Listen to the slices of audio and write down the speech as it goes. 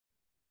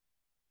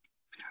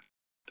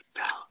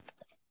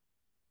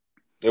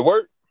It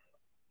worked.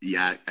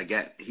 Yeah,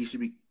 he should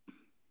be.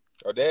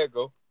 Oh, there it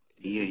go.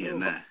 He in here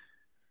now.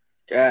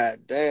 God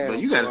But damn,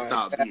 you gotta boy.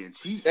 stop God being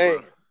cheap, damn.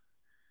 bro.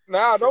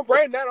 Nah, don't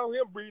bring that on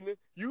him, breathing.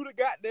 You the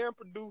goddamn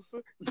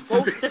producer. You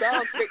supposed to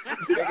sound check this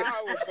shit an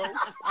hour ago.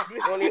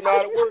 You don't even know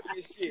how to work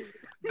this shit.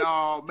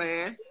 No,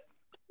 man.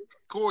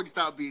 Corey,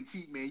 stop being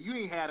cheap, man. You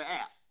ain't had an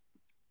app.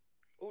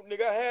 Oh,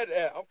 nigga, I had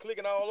that. I'm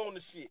clicking all on the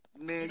shit.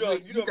 Man, You you done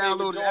made me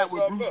downloaded the join app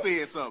when something Bruce up.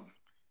 said something.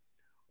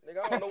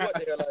 Nigga, I don't know what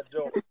the hell I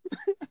joined.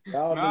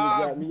 Y'all niggas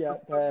got me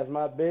out past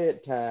my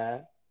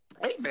bedtime.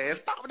 Hey, man,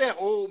 stop with that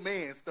old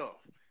man stuff.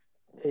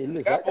 Hey,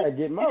 listen, I gotta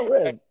get my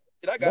rest.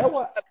 I got That's some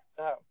why. salad in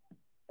the house.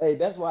 Hey,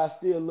 that's why I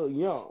still look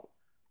young.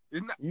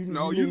 It's not, You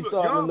no, you you look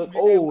starting to young. look Get that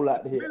old with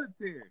out the here.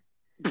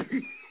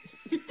 military.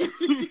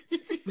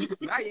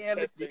 Now you ain't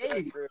That looking nigga,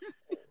 age.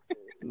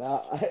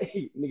 Nah,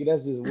 hey, nigga,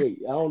 that's just weight.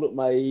 I don't look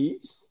my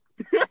age.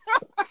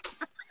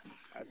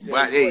 I tell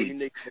But you what, you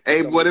niggas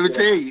hey, boy, let me get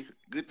tell you.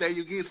 Good thing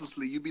you get some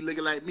sleep. You be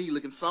looking like me,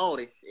 looking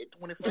 40 at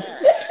 25.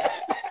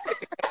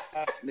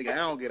 Nigga, I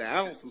don't get an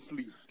ounce of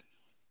sleep.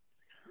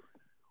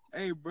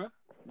 Hey, bro,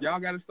 y'all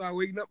got to start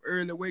waking up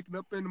early, waking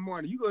up in the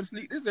morning. You go to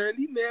sleep this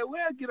early, man.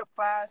 Well, get up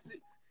 5, 6,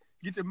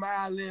 get your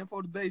mile in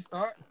before the day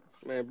start.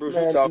 Man, Bruce,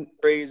 you Man, talking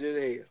crazy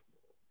as hell.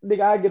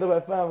 nigga, I get up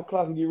at 5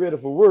 o'clock and get ready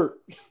for work.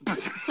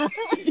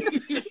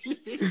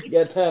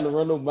 Got time to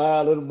run no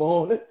mile in the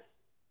morning.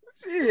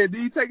 Shit,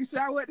 do you take a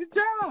shower at the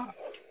job?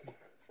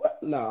 What?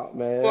 Nah,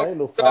 man, I Fuck ain't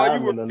no all you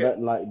fireman work or at.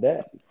 nothing like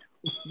that.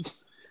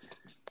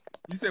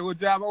 You said what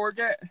job I work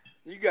at?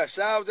 You got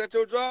showers at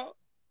your job?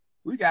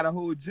 We got a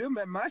whole gym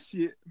at my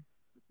shit.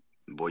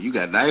 Boy, you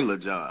got a nice little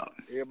job.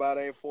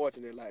 Everybody ain't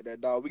fortunate like that,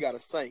 dog. We got a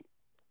sink.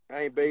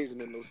 I ain't bathing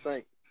in no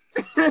sink.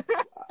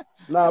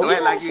 Nah, Don't we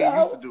act like don't you ain't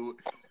used shower. to do it.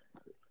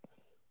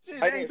 Shit, I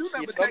they ain't ain't do nothing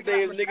shit. but Some take out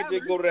days my niggas just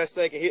salary. go to that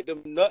sink and hit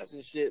them nuts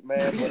and shit,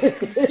 man. But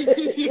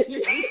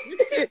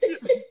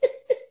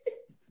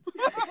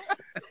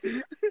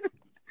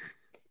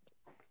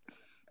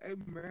Hey,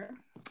 man.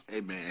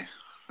 Hey, man,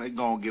 let's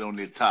go and get on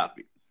this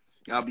topic.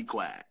 Y'all be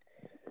quiet.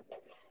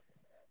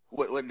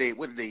 What day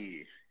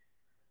is?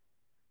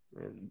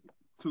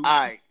 Two. All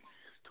right,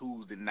 it's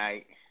Tuesday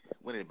night.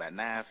 What is it, about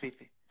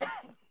 9:50?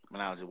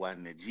 When I was just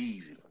watching the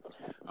Jeezy.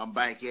 I'm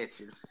back at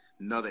you.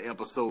 Another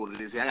episode of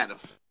this. I got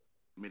to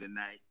me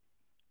tonight.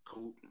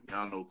 Coop.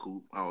 Y'all know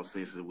Coop. All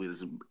sensitive with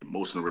his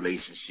emotional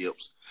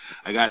relationships.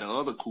 I got the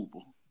other Cooper.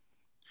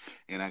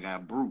 And I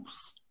got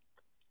Bruce.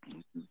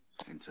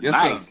 And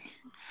tonight,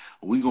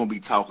 we're going to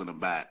be talking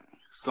about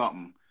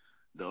something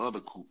the other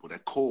Cooper,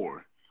 that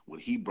Core,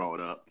 what he brought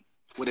up.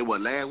 What,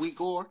 last week,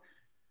 Core?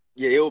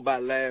 yeah, it was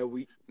about last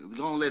week. We're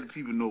going to let the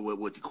people know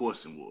what the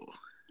question was.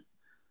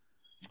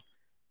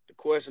 The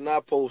question I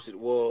posted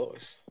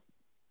was,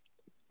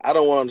 I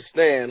don't want to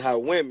understand how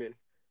women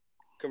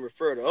can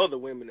refer to other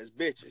women as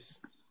bitches,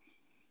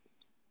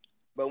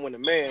 but when a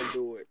man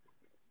do it,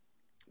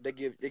 they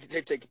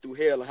take you through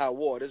hell and high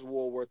water. This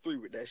World War III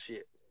with that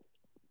shit.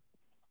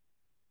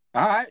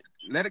 All right,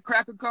 let a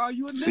cracker call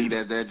you a nigga. See,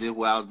 that's just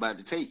where I was about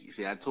to take you.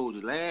 See, I told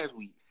you last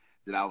week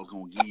that I was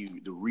going to give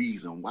you the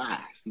reason why.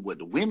 See, what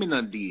the women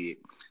done did,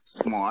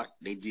 smart,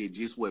 they did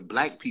just what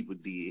black people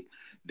did.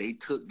 They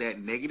took that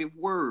negative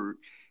word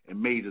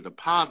and made it a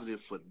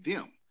positive for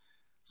them.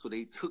 So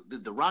they took the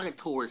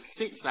derogatory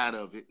sense out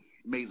of it,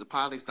 made it a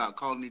positive. They start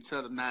calling each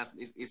other nice.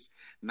 It's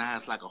now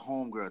it's like a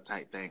homegirl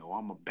type thing. Or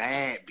I'm a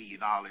bad bee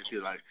and all that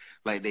shit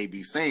like they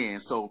be saying.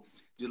 So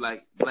just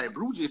like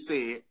Brew just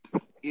said,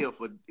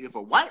 if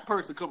a white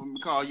person come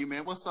and call you,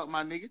 man, what's up,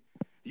 my nigga?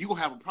 You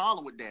gonna have a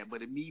problem with that.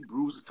 But if me,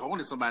 Bruce,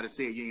 Tony, somebody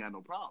said you ain't got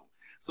no problem.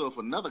 So if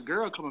another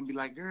girl come and be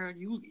like, girl,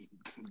 you's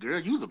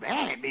a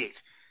bad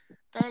bitch.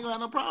 They ain't gonna have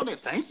no problem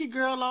with that. Thank you,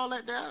 girl, all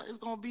that there. It's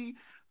gonna be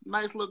a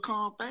nice little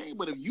calm thing.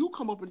 But if you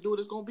come up and do it,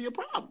 it's gonna be a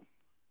problem.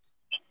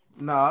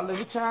 Nah, let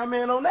me chime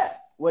in on that.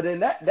 Well, then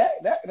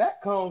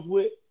that comes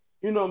with,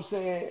 you know what I'm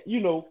saying,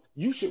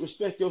 you should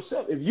respect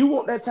yourself. If you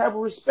want that type of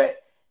respect,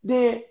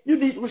 then you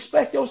need to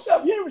respect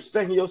yourself. You ain't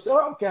respecting yourself.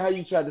 I don't care how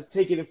you try to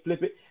take it and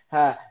flip it,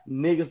 how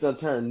niggas done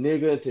turn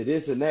nigga into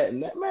this and that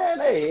and that. Man,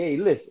 hey,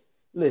 listen,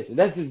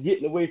 that's just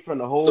getting away from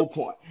the So whole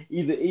point.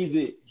 Either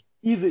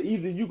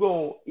you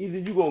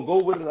gonna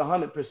go with it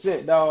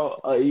 100%, dog,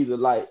 or either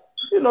like,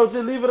 just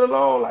leave it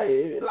alone. Like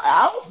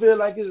I don't feel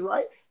like it's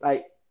right.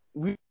 Like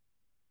we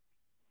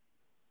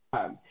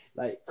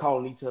like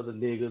calling each other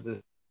niggas,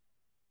 and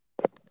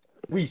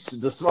we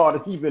the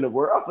smartest people in the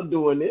world for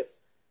doing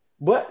this,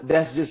 but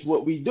that's just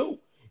what we do.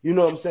 You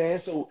know what I'm saying?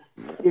 So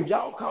if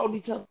y'all call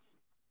each other,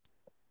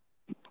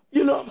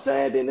 you know what I'm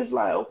saying, then it's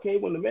like, okay,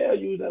 when the male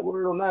use that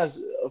word on that,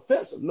 it's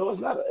offensive. No, it's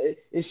not.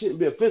 It shouldn't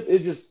be offensive.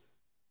 It's just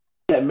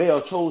that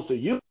male chose to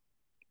use.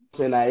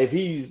 And now if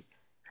he's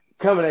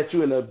coming at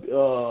you in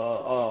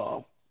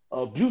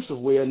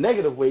abusive way, a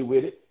negative way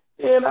with it,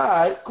 then all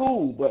right,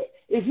 cool. But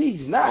if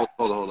he's not,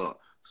 Hold on.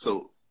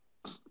 So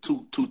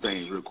two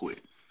things real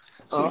quick.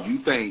 So uh, you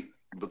think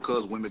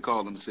because women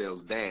call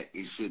themselves that,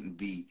 it shouldn't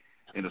be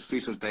an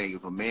offensive thing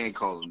if a man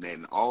calls them that?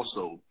 And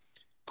also,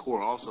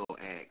 Cora also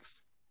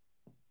asked,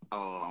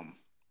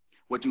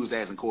 What you was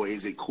asking, Corey,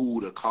 is it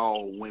cool to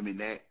call women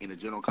that in a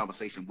general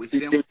conversation with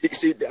them?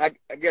 See, I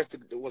guess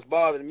what's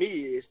bothering me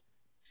is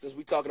since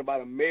we talking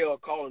about a male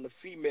calling a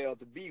female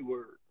the B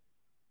word.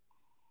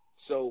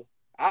 So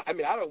I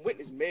mean I don't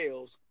witness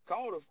males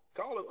call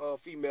a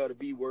female the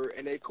B word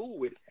and they cool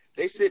with it.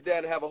 They sit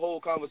down and have a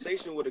whole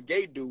conversation with a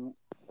gay dude,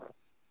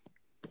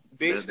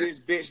 bitch this,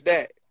 bitch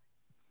that,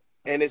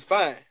 and it's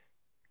fine.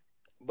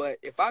 But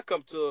if I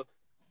come to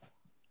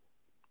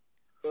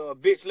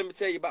bitch, let me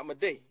tell you about my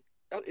day.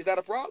 Is that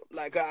a problem?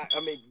 Like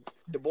I mean,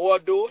 the boy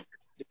do it,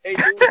 the gay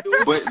dude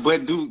do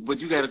it.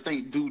 But you got to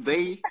think, do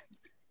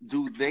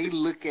they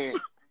look at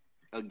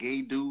a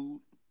gay dude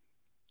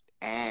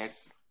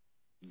as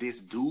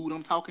this dude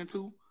I'm talking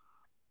to,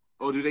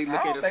 or do they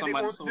look at it as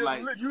somebody so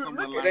like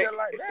someone like?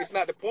 It's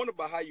not the point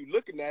about how you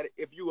looking at it.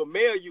 If you a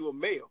male, you a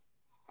male.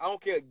 I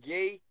don't care,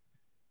 gay,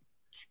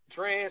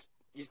 trans,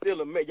 you still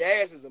a male. Your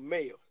ass is a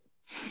male.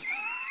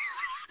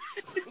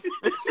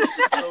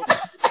 So,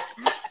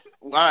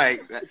 all right,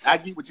 I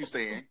get what you're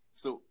saying.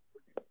 So,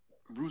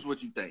 Bruce,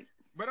 what you think?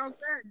 But I'm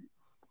saying,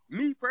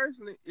 me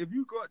personally, if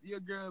you go up to your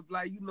girl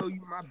like, you know,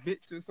 you my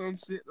bitch or some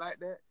shit like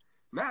that,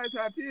 9 times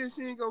out of 10,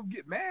 she ain't gonna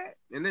get mad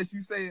unless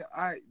you say,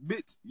 all right,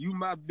 bitch, you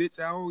my bitch,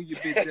 I own your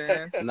bitch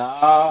ass.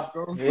 Nah,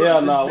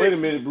 hell no. Wait a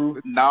minute,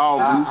 Bruce. No,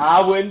 Bruce.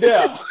 I went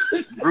there.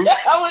 Bruce.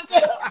 I went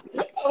there.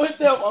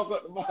 Walk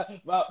up to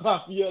my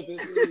fiance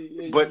and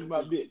say, but you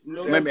my bitch. You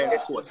know let me ask a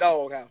question.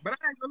 But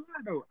I ain't gonna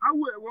lie though, I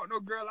wouldn't want no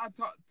girl I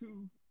talk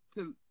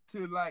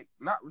to like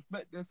not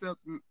respect themselves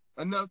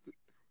enough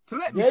to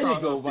let me. There you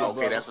go, my okay,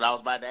 brother. that's what I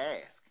was about to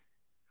ask.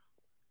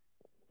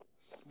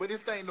 But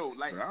this thing though,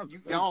 like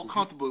y'all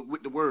comfortable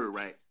with the word,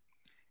 right?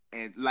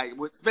 And like,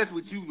 especially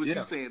with you,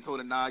 you saying, told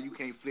her, nah, you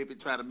can't flip it,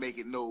 try to make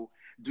it no.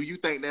 Do you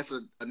think that's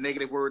a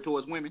negative word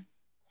towards women?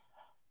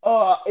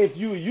 If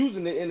you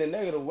using it in a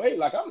negative way,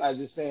 like I'm not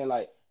just saying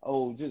like,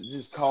 oh,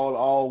 just call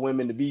all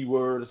women the B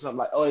word or something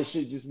like, oh, it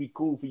should just be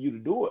cool for you to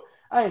do it.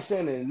 I ain't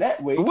saying it in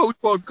that way. But what we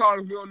supposed to call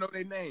them? We don't know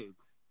their names.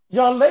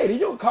 Young lady,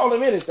 you can call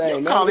them anything,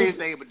 you man. Call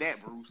anything but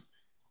that, Bruce.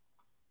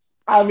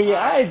 I mean,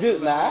 I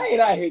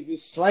ain't out here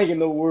just slanging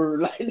the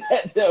word like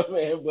that, though,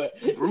 man. But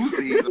Bruce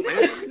is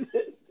apparently.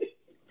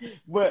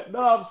 But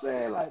no, I'm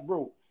saying like,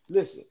 bro,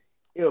 listen,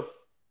 if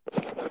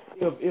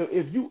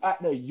you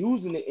out there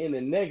using it in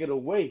a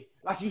negative way,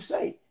 like you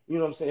say, you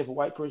know what I'm saying? If a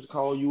white person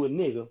call you a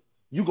nigga,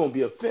 you gonna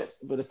be offended.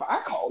 But if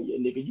I call you a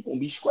nigga, you gonna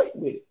be straight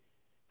with it.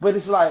 But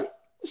it's like,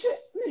 shit,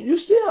 you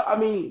still, I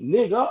mean,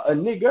 nigga, a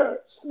nigger,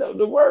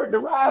 the word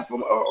derived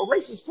from a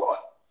racist part.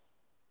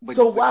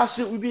 So why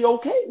should we be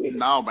okay with it?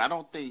 No, but I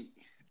don't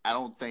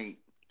think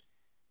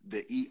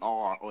the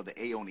ER or the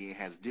A on the end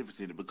has a difference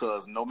in it,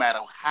 because no matter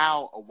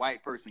how a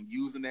white person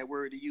using that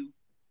word to you,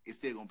 it's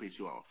still gonna piss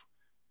you off.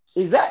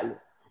 Exactly.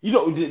 You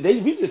know,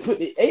 we just put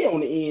the A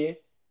on the end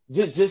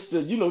just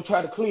to, you know,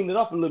 try to clean it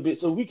up a little bit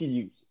so we can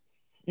use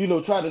it. You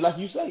know, try to, like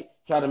you say,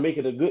 try to make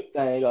it a good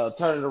thing,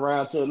 turn it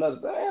around to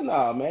another thing.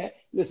 Nah, man.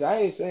 Listen, I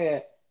ain't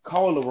saying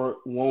call a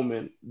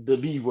woman the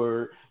B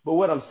word, but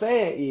what I'm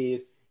saying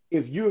is,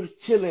 if you're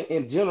chilling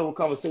in general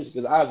conversation,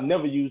 because I've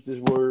never used this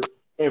word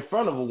in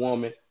front of a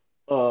woman,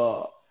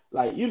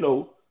 like, you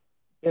know,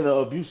 in an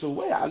abusive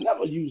way. I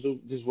never use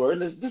this word.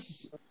 This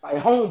is like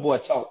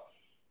homeboy talk.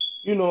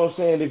 You know what I'm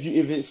saying? If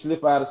it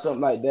slip out or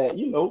something like that,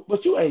 you know,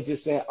 but you ain't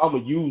just saying I'm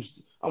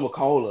gonna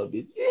call her a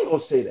bitch. You ain't gonna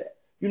say that.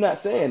 You're not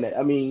saying that.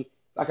 I mean,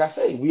 like I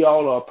say, we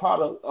all are a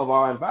product of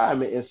our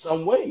environment in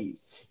some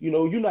ways. You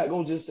know, you're not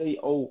gonna just say,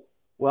 oh,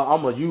 well,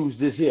 I'm gonna use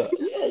this here.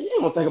 Yeah, you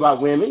ain't gonna think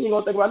about women. You ain't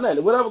gonna think about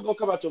nothing. Whatever gonna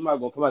come out your mouth,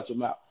 gonna come out your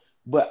mouth.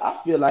 But I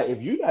feel like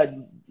if you're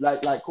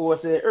not, like Corey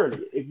said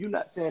earlier, if you're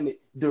not saying it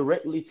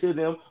directly to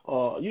them,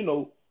 or you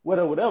know,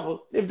 whatever,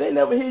 if they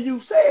never hear you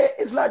say it,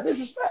 it's not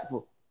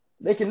disrespectful.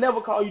 They can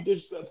never call you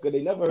disrespectful because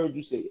they never heard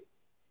you say it.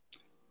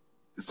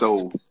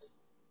 So,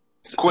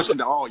 question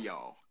to all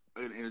y'all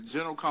in a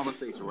general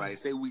conversation, right?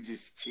 Say we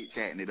just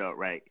chit-chatting it up,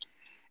 right?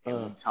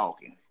 And we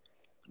talking.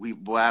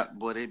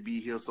 Boy, they be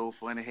here so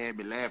funny, had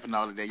me laughing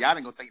all of that. Y'all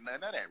ain't gonna think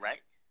nothing of that,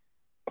 right?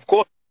 Of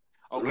course.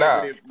 Okay,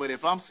 nah. But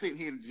if I'm sitting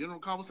here in a general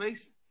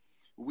conversation,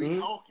 we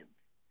talking,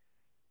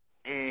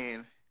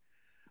 and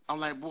I'm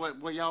like, boy,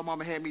 y'all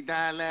mama had me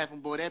dying laughing,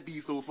 boy, that be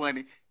so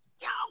funny.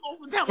 Y'all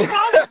gonna tell me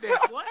wrong with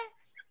that, boy?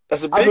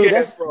 That's a big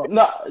ass problem.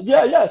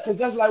 Because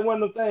that's like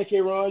one of them things,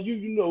 K-Ron.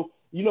 You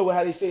know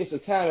how they say it's a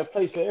time and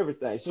place for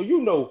everything. So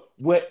you know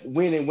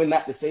when and when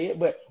not to say it,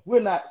 but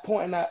we're not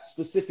pointing out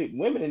specific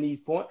women in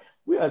these points.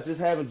 We are just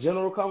having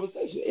general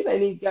conversation. It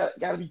ain't even got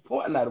to be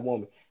pointing at a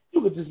woman.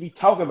 You could just be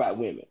talking about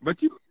women.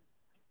 But you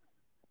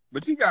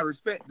gotta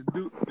respect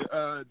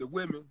the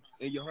women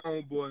in your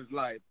homeboy's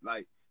life.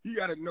 Like, you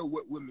gotta know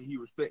what women he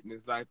respect in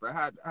his life and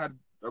how to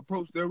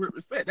approach them with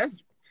respect. That's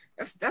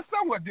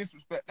somewhat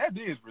disrespect. That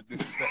is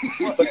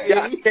disrespect. But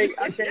yeah,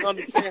 I can't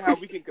understand how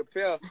we can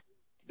compare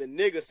the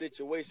nigga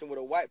situation with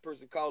a white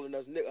person calling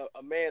us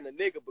a man a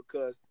nigga,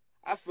 because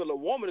I feel a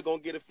woman is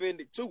gonna get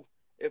offended too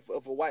if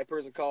a white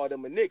person called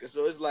them a nigga.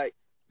 So it's like,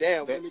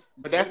 damn.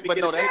 That's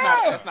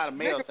not a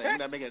male thing.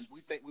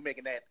 We're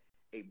making that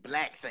a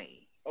black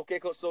thing. Okay,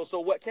 so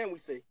what can we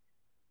say?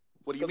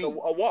 What do you Because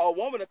mean? a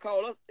woman to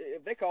call us,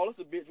 if they call us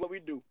a bitch, what we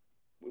do?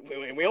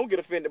 We don't get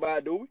offended by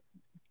it, do we?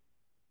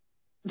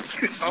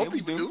 Some Yeah, we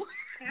people do.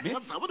 do.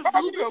 Some of them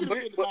do get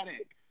offended by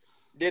that.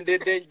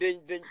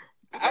 Then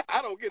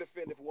I don't get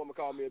offended if a woman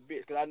call me a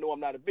bitch because I know I'm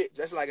not a bitch.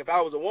 Just like if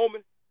I was a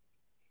woman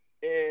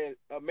and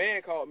a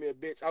man called me a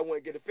bitch, I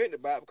wouldn't get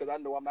offended by it because I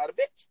know I'm not a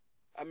bitch.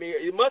 I mean,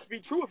 it must be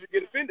true if you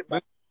get offended by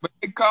it. But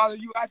they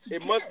calling you out your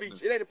It must be.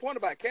 character. It ain't the point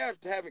about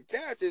character. Having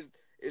character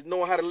is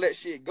knowing how to let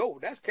shit go.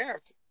 That's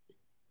character.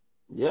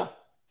 Yeah,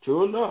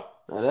 true enough.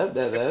 Now that's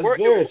If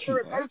very true.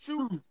 words hurt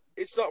you,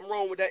 it's something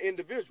wrong with that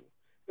individual.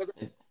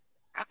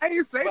 I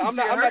ain't saying But I'm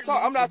not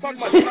talking about.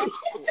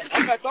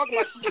 I'm not talking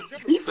about you in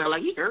general. He sound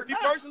like he hurt. Me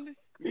personally,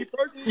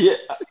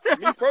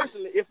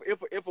 Yeah,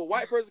 if a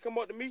white person come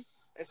up to me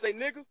and say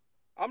nigga,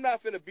 I'm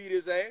not finna beat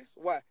his ass.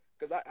 Why?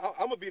 Because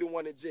I'm gonna be the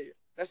one in jail.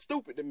 That's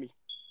stupid to me.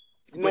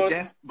 You know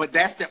But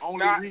that's the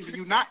only reason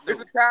you not though. There's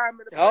a time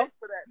and a place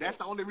for that. That's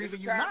the only reason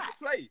you There's a time not.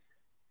 and a place.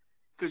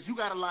 Because you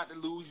got a lot to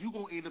lose. You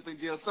gonna end up in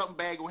jail. Something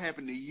bad gonna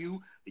happen to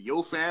you, to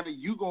your family.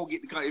 You gonna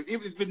get the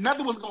if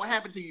nothing was gonna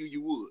happen to you,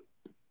 you would.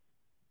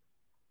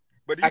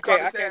 But I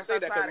can't say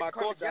that because my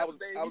culture, I was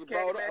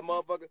brought up, a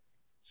motherfucker.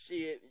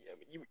 Shit,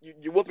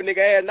 you whoop a nigga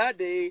ass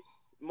nowadays,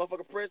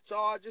 motherfucker press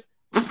charges.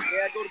 Yeah,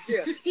 I go to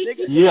jail.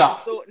 Nigga, Yeah.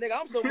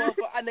 I'm so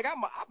motherfucker. I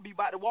be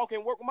about to walk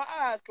in work with my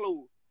eyes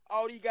closed.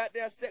 All these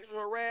goddamn sexual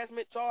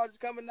harassment charges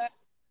coming out.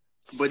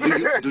 But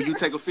do you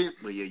take offense?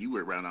 But yeah, you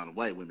were around on the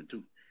white women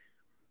too.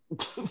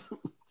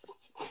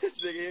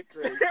 This nigga is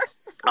crazy.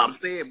 I'm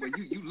saying, but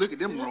you look at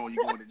them wrong,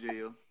 you going to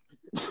jail.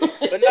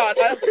 But no,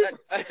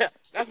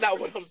 that's not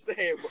what I'm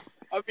saying. But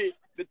I mean,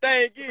 the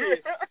thing is,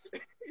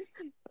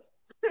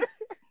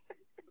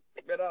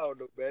 man, I don't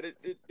know, man.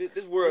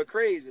 This world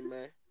crazy,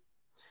 man.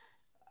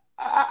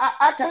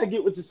 I kind of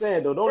get what you're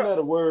saying though. Don't let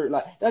a word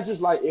like that's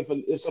just like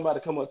if somebody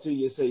come up to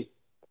you and say,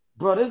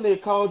 "Bro, this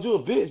nigga called you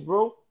a bitch,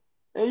 bro,"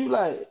 and you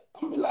like,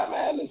 I'm be like,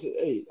 man, listen,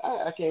 hey,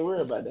 I can't worry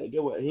about that.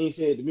 Get what? He ain't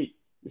said to me.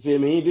 You feel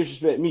me? He ain't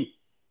disrespect me.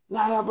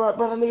 Nah, bro,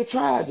 that nigga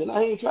tried you. Nah,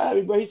 he ain't tried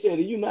me, bro. He said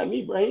to you, not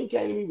me, bro. He ain't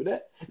came to me with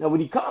that. Now, when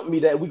he come to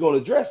me that, we gonna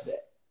address that.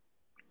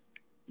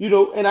 You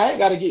know, and I ain't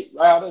gotta get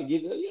riled up,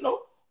 you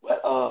know.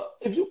 But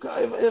if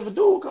if a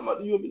dude come up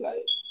to you and be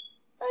like,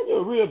 man,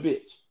 you're a real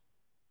bitch.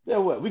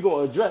 Then what? We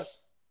gonna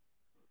address.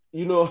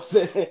 You know what I'm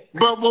saying?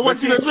 But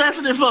what you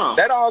addressing it for?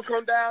 That all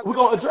come down. We're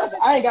gonna address it.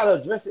 I ain't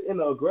gotta address it in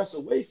an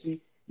aggressive way.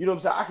 See, you know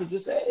what I'm saying? I can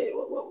just say, hey,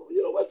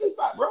 you know, what's this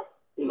about, bro?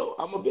 You know,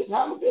 I'm a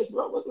bitch,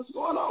 bro. What's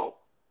going on?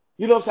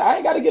 You know what I'm saying? I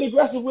ain't gotta get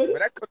aggressive with it.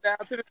 But that comes down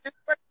to the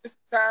situation. It's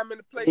the time and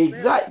the place.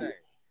 Exactly.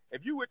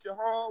 If you with your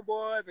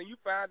homeboys and you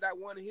find out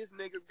one of his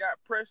niggas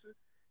got pressure,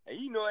 and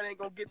you know it ain't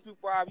gonna get too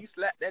far, if you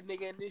slap that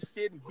nigga in this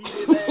shit and beat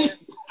his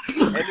ass,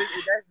 and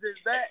if that's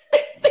just that,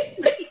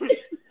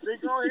 then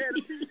go ahead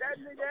and beat that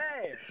nigga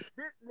ass,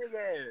 this nigga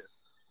ass.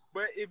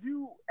 But if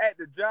you at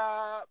the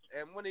job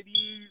and one of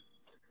these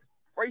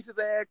racist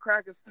ass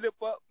crackers slip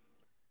up,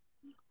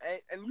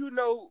 and you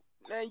know,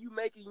 man, you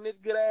making this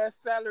good ass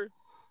salary,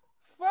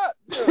 fuck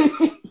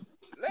them.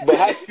 But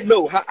how do you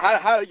know?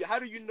 How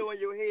do you know in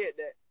your head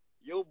that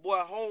your boy,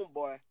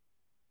 homeboy,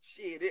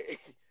 shit?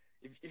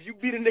 If you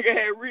beat a nigga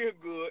head real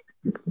good,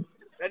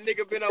 that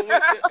nigga been on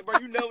one.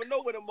 But you never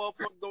know when a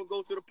motherfucker gonna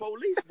go to the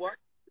police, boy.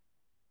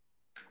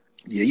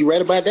 Yeah, you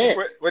right about that.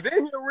 But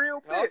then he a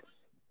real bitch.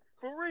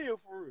 For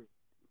real.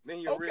 Then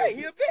he a real bitch.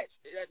 He a bitch.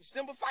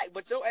 Simple fight,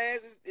 but your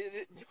ass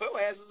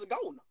is a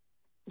goner.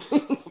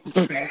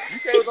 You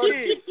can't go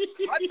to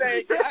My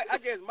thing, I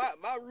guess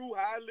my rule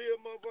how I live,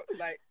 motherfucker,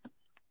 like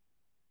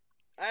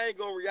I ain't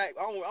gonna react.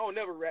 I don't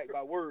never react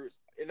by words.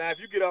 And now if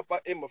you get up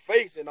in my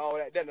face and all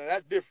that, then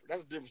that's different.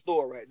 That's a different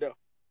story right there.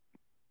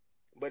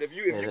 But if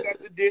you got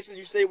your diss and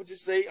you say what you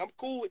say, I'm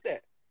cool with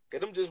that.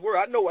 Cause them just words.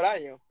 I know what I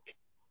am.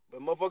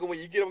 But motherfucker, when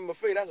you get them in my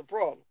face, that's a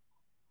problem.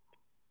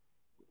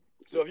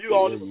 So if you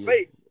all in my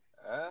face,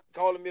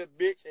 calling me a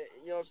bitch, and,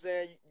 you know what I'm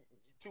saying, you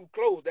too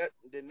close,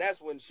 then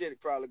that's when shit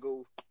probably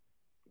go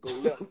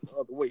left the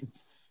other way.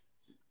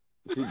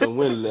 She done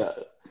went left.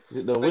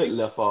 She done went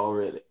left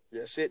already.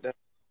 Yeah, shit.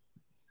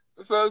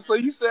 So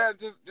you said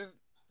just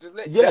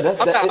let. Yeah,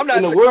 I'm not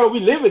in the world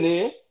we living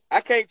in. I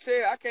can't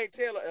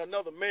tell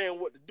another man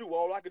what to do.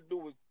 All I could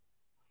do is.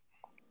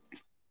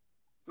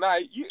 Nah,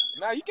 you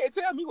can't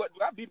tell me what to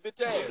do. I beat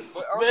bitch ass.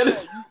 But I'm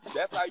saying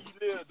that's how you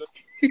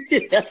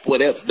live. Boy,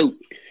 that's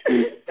stupid.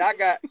 I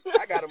got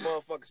a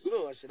motherfucking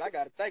son. Shit, I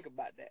got to think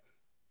about that.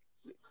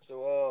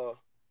 So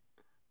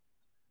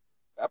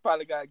I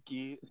probably got a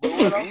kid.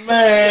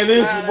 Man,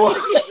 this boy.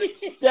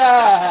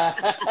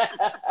 Yeah.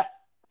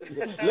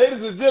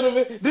 Ladies and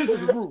gentlemen, this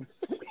is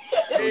Bruce.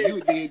 Hey,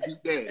 you did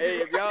beat that. Hey,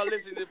 if y'all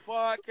listen to the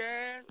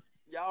podcast,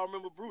 y'all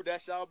remember Bruce?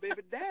 That's y'all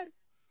baby daddy.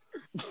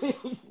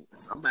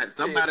 Somebody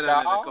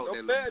that caught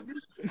that.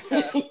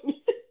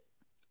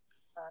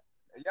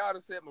 Y'all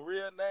done said my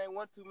real name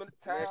one too many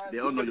times. They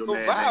don't know your go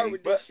name. Viral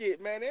with this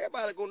shit, man.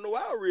 Everybody gonna know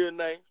our real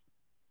name.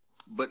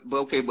 But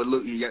okay, but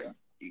look,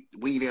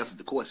 we ain't answered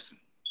the question.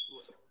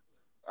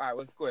 All right,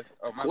 what's the question?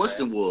 Oh, my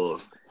question bad.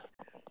 was,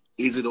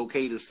 is it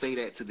okay to say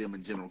that to them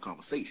in general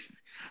conversation?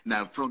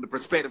 Now, from the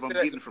perspective I'm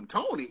getting from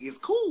Tony, it's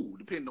cool,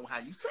 depending on how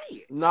you say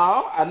it.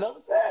 No, I never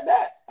said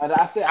that. And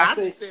I said,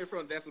 just said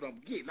from that's what I'm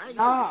getting. I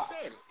ain't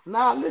said it.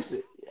 Nah,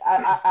 listen.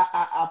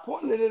 I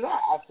pointed it out.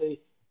 I say,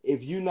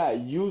 if you're not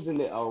using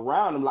it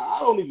around them, like I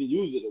don't even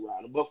use it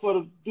around them, but for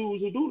the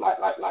dudes who do, like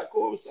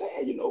Corey was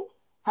saying, you know,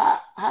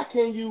 how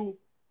can you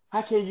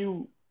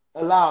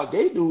allow a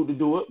gay dude to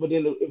do it, but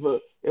then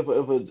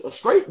if a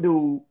straight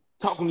dude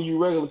talking to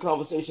you regular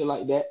conversation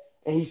like that,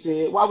 and he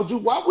said, why would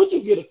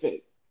you get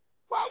offended?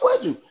 Why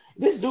would you?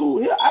 This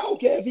dude here, I don't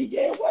care if he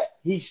gay or what,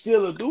 he's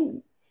still a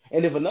dude.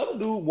 And if another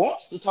dude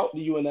wants to talk to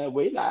you in that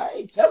way, now I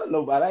ain't telling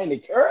nobody, I ain't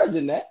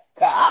encouraging that,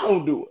 cause I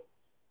don't do it.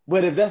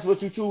 But if that's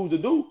what you choose to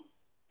do,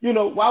 you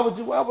know, why would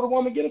a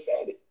woman get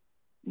offended?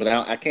 But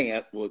I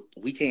can't. Well,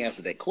 we can't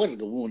answer that question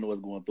because we don't know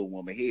what's going through a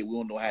woman's head. We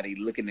don't know how they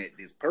looking at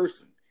this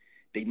person.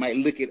 They might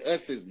look at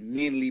us as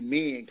manly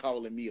men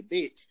calling me a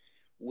bitch,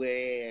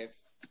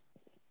 whereas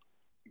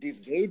this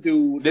gay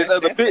dude, this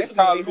other bitch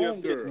calling me a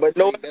bitch. But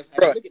no,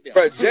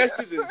 bro,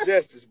 justice is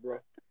justice, bro.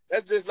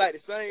 That's just like the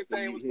same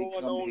thing was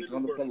going on in the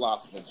world.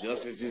 Philosopher,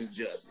 justice is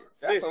justice.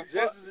 Listen,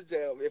 justice is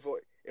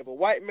justice. If a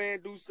white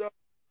man do something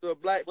to a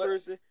black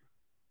person,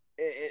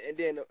 and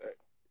then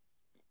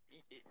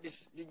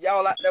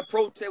y'all out there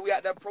protest, we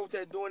out there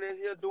protest doing this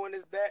here, doing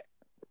this that,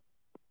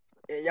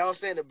 and y'all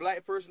saying the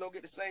black person don't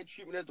get the same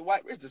treatment as the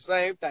white person, it's the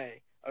same thing.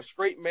 A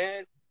straight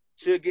man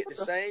should get the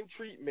same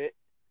treatment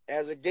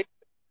as a gay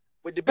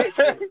with the bitch.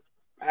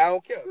 I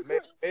don't care.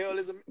 Male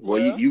is a well,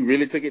 you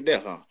really took it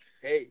there, huh?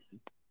 Hey,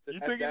 you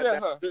took it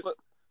there, huh?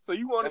 So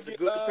you want to get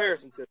a good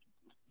comparison to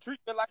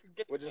treatment like a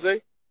gay? What'd you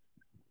say?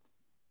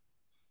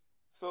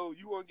 So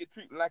you want to get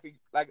treated like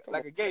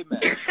a gay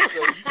man? So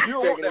you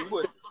don't want that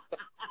pussy.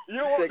 You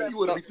don't want that. You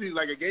want to be treated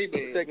like a gay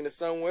man. You're taking it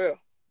somewhere.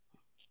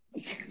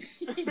 You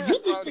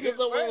just took it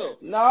somewhere else.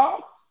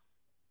 No.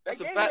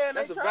 That's a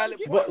valid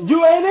point. But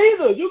you ain't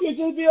either. You can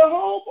just be a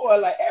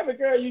homeboy. Like every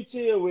girl you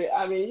chill with.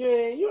 I mean,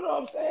 you know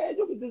what I'm saying?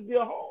 You can just be a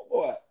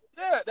homeboy.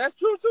 Yeah, that's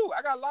true too.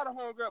 I got a lot of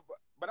homegirls,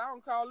 but I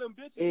don't call them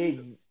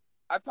bitches.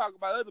 I talk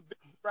about other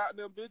bitches about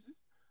them bitches.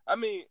 I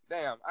mean,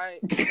 damn, I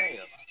ain't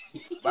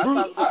damn.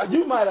 Bruce,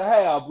 you might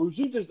have, Bruce.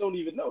 You just don't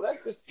even know.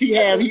 That's just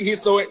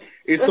He's so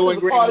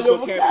ingrained part of your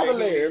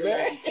vocabulary,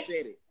 man. He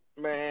said it,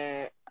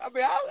 man. I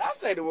mean, I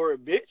say the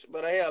word bitch,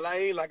 but hell, I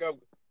ain't like I'm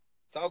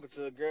talking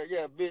to a girl.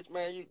 Yeah, bitch,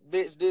 man, you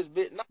bitch this,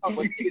 bitch. No,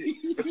 but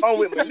if I'm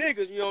with my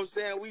niggas, you know what I'm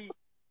saying?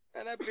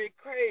 Man, that bitch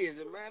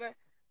crazy, man.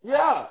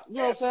 Yeah, you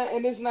know what I'm saying?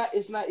 And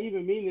it's not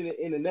even meaning it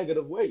in a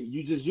negative way.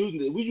 You just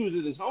using it. We use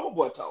it as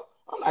homeboy talk.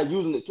 I'm not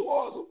using it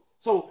towards them.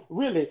 So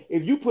really,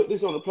 if you put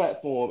this on a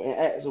platform and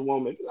ask a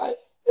woman, like,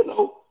 you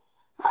know,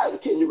 how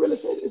can you really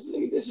say this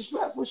nigga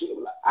disrespectful? She be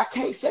like, I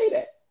can't say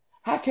that.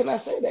 How can I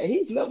say that?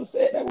 He's never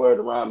said that word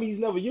around me. He's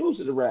never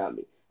used it around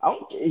me. I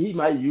don't care. He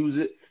might use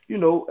it, you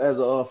know, as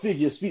a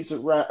figure of speech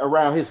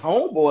around his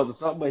homeboys or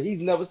something, but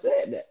he's never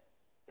said that.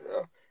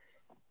 Yeah.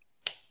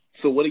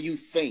 So what do you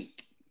think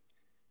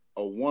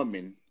a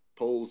woman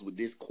posed with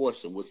this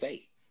question would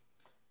say?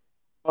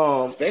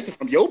 Especially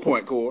from your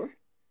point, Corey.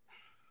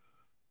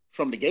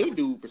 From the gay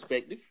dude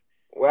perspective.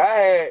 Well,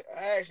 I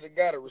actually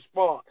got a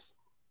response.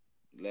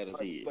 Let us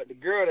hear. But the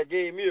girl that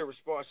gave me a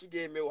response, she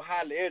gave me a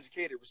highly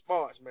educated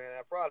response, man.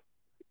 I probably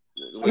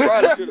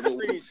should have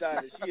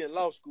screenshot it. She in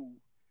law school.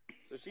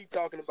 So she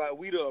talking about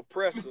we the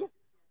oppressor.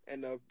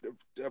 And the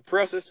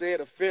oppressor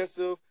said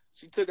offensive.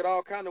 She took it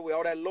all kind of way,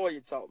 all that lawyer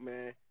talk,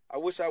 man. I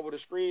wish I would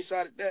have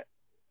screenshotted that.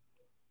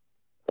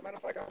 Matter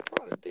of fact, I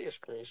probably did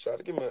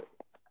screenshot it. Give me a...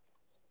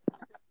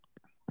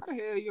 How the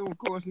hell you don't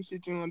call some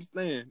shit you don't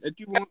understand? That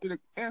you wanted to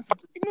answer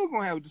to, you know we're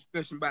gonna have a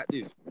discussion about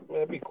this.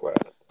 Man, be quiet.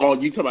 Oh,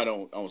 you talking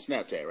about on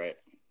Snapchat, right?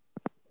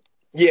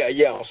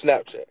 Yeah, on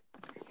Snapchat.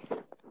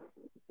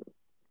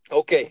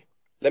 Okay,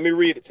 let me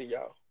read it to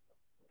y'all.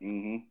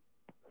 Mm-hmm.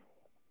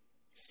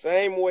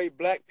 Same way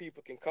black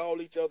people can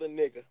call each other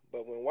nigga,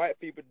 but when white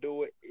people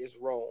do it, it's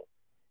wrong.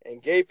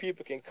 And gay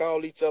people can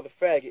call each other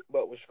faggot,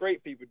 but when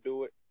straight people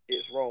do it,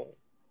 it's wrong.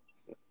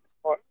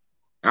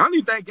 I don't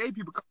even think gay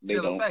people call each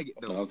other faggot,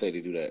 though. I don't think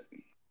they do that.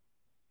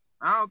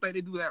 I don't think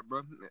they do that,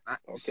 bro.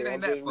 Okay, ain't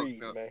I'm that just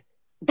reading, up. Man.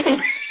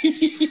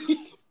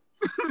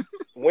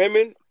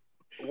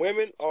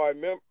 women are a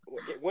member.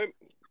 Women.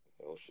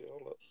 Oh shit!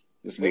 Hold up.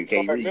 This nigga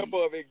can't are read. a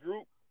member of a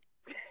group.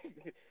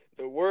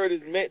 The word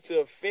is meant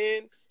to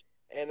offend,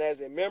 and as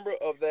a member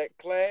of that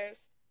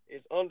class,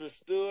 it's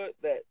understood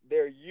that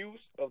their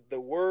use of the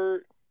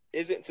word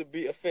isn't to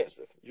be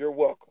offensive. You're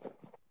welcome.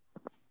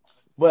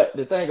 But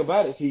the thing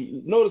about it,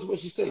 see, notice what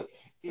she said.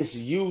 It's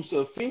used to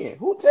offend.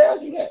 Who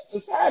tells you that?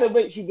 Society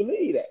makes you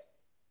believe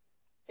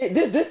that.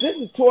 This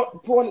is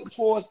pointed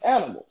towards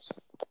animals.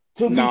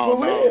 To be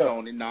for real.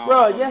 Tony,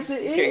 bro, Tony, yes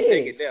it you is. Can't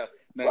take it there.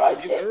 Now, bro,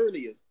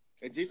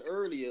 just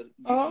earlier,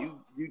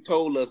 you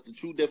told us the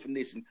true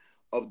definition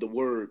of the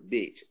word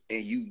bitch,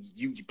 and you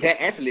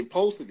actually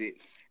posted it.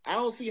 I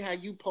don't see how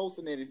you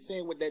posting it and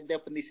saying what that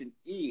definition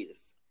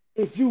is.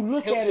 If you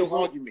look helps at your it,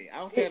 bro, argument. I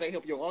don't say that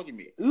help your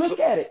argument. look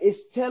at it.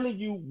 It's telling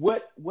you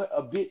what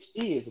a bitch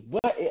is,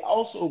 but it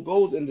also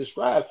goes and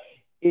describes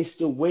it's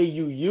the way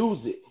you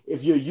use it.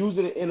 If you're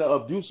using it in an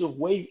abusive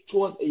way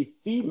towards a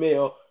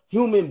female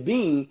human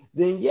being,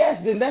 then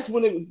yes, then that's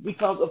when it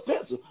becomes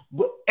offensive.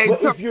 But Hey, but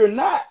Tony. if you're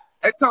not,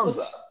 Hey, Tony. what's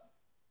up?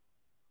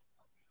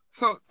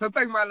 So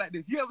think about it like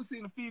this. You ever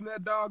seen a female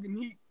dog in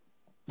heat?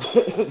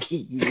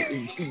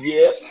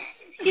 Yes.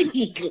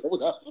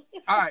 All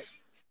right.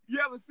 You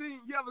ever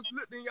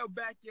looked in your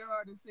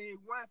backyard and seen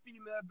one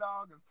female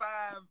dog and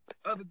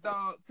 5 other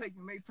dogs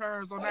taking their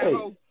turns on that Hey.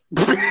 hoe?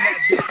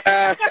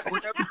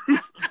 Whatever you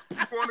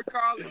want to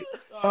call it.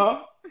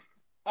 Uh-huh.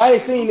 I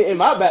ain't seen it in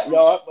my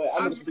backyard, but I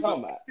know what you're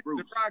talking about.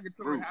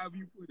 Derogatory, however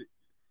you put it.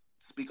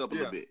 Speak up a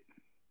little bit.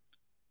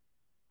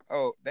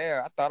 Oh,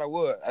 damn, I thought I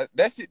would.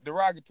 That shit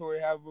derogatory,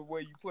 however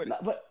way you put it.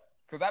 But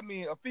Because, I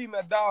mean, a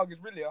female dog is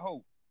really a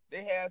hoe.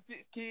 They have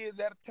 6 kids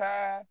at a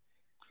time.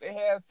 They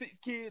have 6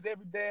 kids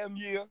every damn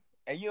year.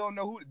 And you don't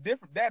know who the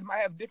different dad might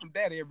have a different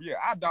daddy every year.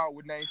 Our dog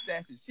was named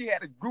Sassy. She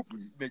had a group of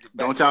niggas.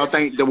 Don't y'all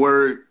think the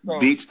word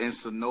bitch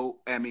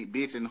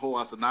and hoe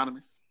are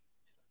synonymous?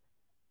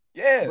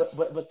 Yeah.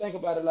 But think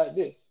about it like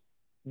this.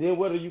 Then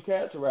what do you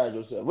characterize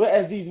yourself? Well,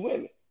 as these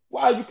women,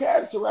 why are you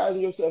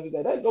characterizing yourself as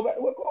that? Let's go back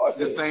to what Corey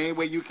said. The same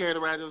way you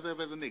characterize yourself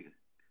as a nigga.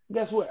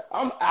 Guess what?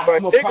 I'm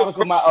a product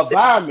of my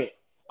environment.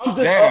 I'm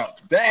just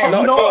damn.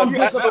 I'm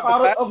just a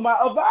product of my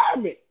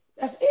environment.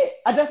 That's it.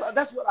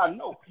 That's what I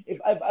know.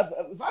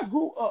 If I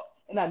grew up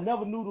and I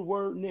never knew the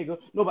word nigga,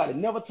 nobody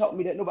never taught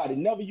me that, nobody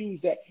never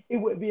used that, it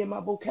wouldn't be in my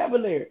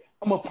vocabulary.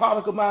 I'm a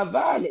product of my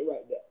environment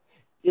right there.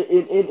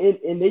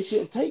 And they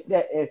shouldn't take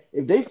that. And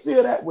if they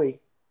feel that way,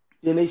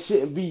 then they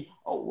shouldn't be,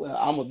 oh, well,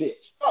 I'm a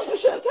bitch. No, you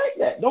shouldn't take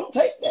that. Don't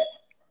take that.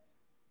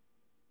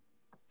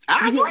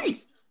 I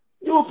agree.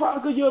 You're a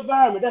product of your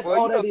environment. That's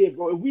all that is,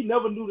 bro. If we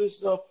never knew this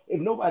stuff,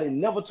 if nobody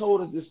never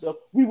told us this stuff,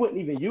 we wouldn't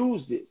even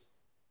use this.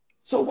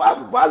 So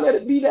why let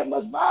it be that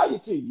much value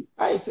to you?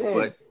 I ain't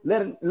saying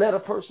let a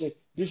person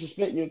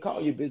disrespect you and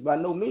call you a bitch. By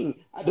no means.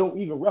 I don't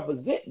even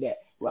represent that.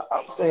 But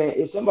I'm saying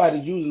if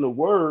somebody's using the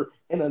word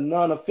in a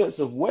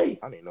non-offensive way,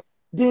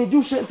 then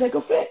you shouldn't take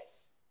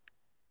offense.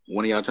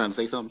 One of y'all trying to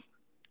say something?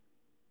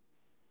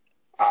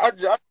 I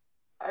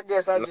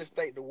guess I just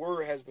think the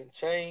word has been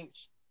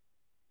changed.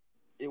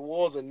 It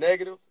was a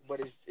negative, but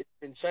it's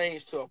been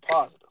changed to a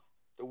positive.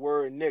 The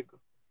word nigga.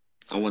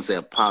 I wouldn't say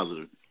a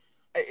positive.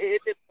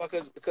 It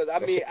because I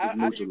mean I use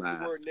the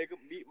neutralized. word nigga.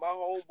 Meet my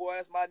homeboy,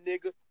 that's my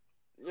nigga.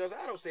 You know,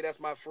 I don't say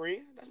that's my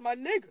friend. That's my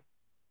nigga.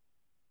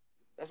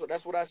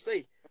 That's what I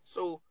say.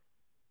 So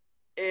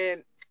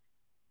and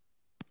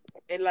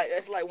like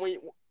that's like when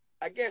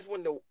I guess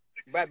when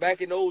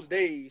back in those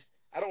days,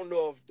 I don't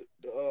know if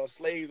the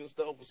slaves and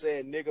stuff were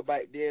saying nigga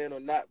back then or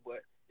not, but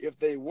if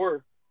they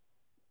were,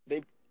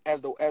 they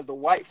as the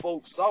white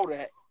folks saw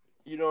that,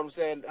 you know what I'm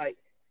saying? Like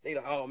they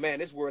like, oh man,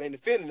 this word ain't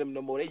offending them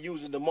no more. They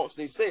using it amongst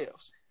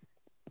themselves.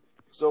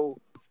 So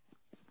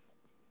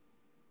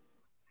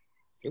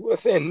they were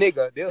saying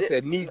nigga, they'll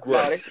say negro.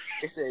 No, they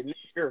said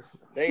nigger.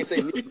 They ain't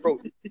say negro.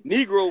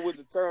 Negro was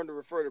the term to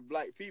refer to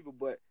black people,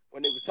 but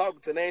when they was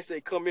talking to them, they ain't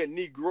say come here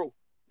negro.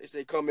 They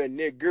say come here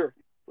nigger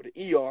with an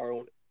ER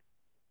on it.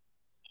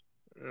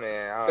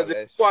 Man, because if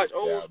you watch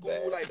old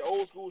school, like the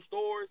old school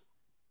stores,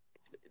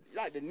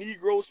 like the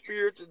Negro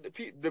spirit,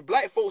 the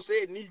black folks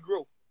said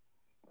Negro.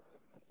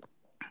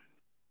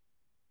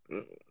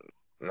 I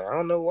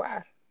don't know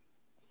why.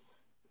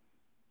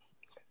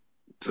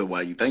 So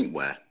why you think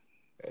why?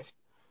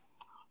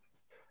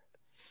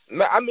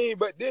 No, I mean,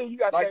 but then you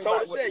got like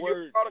Tony said,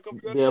 you're a product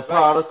of your they're a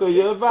product of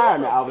your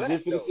environment. I was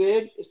just gonna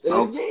say it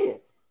again.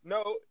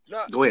 No.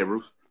 Go ahead,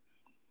 Ruth.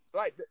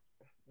 Like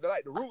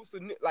the roots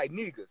of like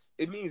niggas.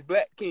 It means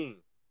black king.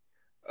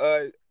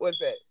 What's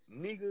that?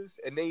 Niggas,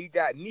 and then you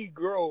got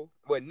negro,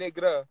 but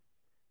negra.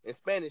 In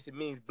Spanish, it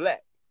means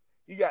black.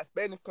 You got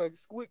Spanish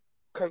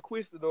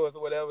conquistadors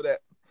or whatever that,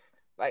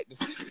 like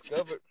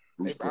discovered.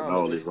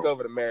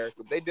 Discovered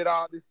America. They did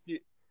all this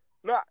shit.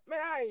 Nah, man,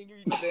 I ain't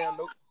reading no damn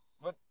notes.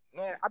 But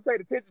man, I paid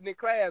attention in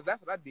class.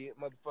 That's what I did,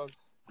 motherfucker.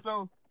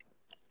 So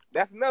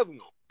that's another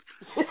one,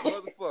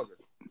 motherfucker.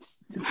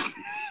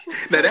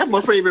 Now that's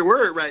my favorite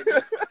word right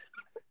now.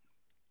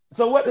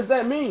 So what does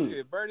that mean?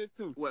 Yeah, burn it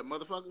too. What,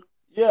 motherfucker?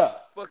 Yeah.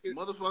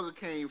 Motherfucker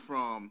came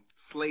from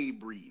slave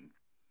breeding.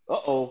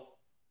 Uh-oh.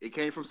 It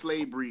came from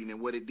slave breeding,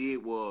 and what it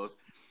did was,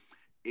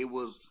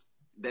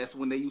 that's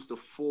when they used to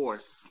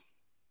force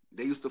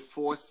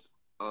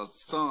a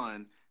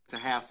son to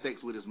have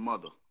sex with his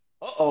mother.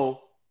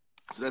 Uh-oh.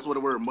 So that's where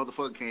the word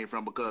motherfucker came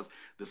from, because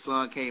the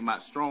son came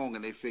out strong,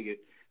 and they figured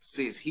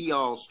since he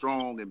all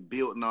strong and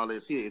built and all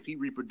this here, if he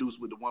reproduced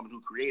with the woman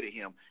who created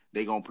him,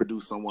 they gonna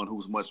produce someone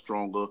who's much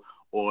stronger,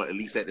 or at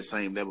least at the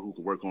same level, who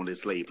could work on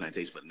this slave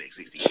plantation for the next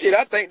 60 years. Shit,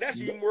 I think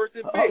that's even worth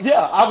it.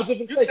 Yeah, I was just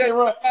gonna say,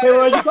 Cameron,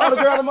 you call the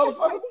girl a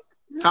motherfucker?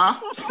 Huh?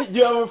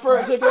 You ever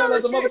refer to a girl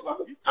as a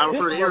motherfucker? I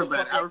This refer to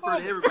everybody. I refer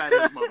to everybody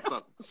as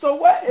motherfucker. So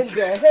what in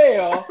the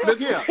hell? Look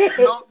here.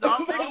 No,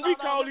 Nigga, we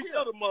call look each here.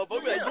 other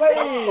motherfucker. We like, Wait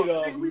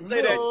motherfucker. a See, we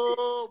say that shit.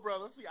 No,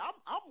 brother. See, I'm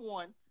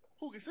one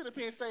who can sit up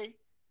here and say,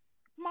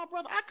 my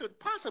brother, I could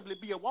possibly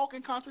be a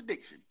walking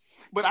contradiction,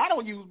 but I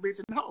don't use bitch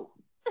and hoe.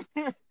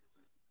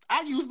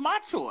 I use my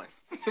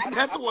choice.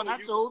 That's the one I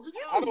chose to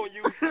use. I don't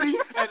use. See,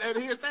 and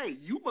here's the thing: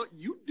 you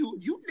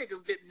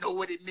niggas didn't know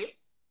what it meant.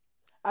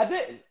 I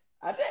didn't.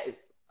 I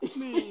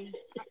mean,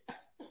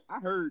 I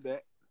heard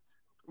that.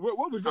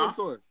 What was your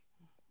source?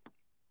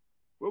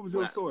 What was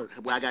your source?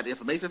 Where I got the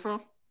information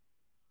from?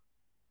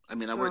 I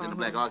mean, I worked in the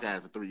Black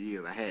Archives for 3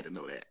 years. I had to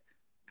know that.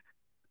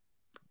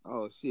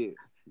 Oh shit!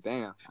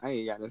 Damn, I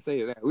ain't got to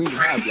say that. We didn't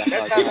have Black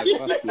Archives.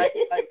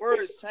 like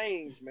words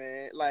change,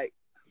 man. Like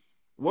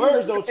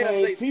words don't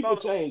change. People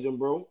change them,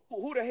 bro.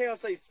 Who the hell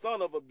say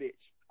son of a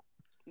bitch?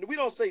 We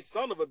don't say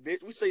son of a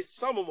bitch. We say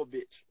some of a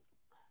bitch.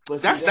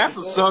 But that's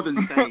a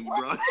southern thing,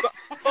 bro.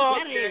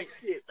 that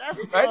shit.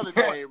 That's a southern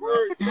thing, bro.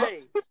 Words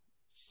change.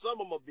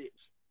 Some of a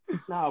bitch.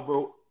 Nah,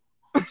 bro.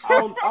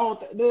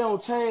 They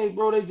don't change,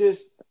 bro. They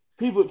just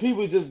people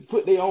just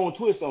put their own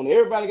twist on it.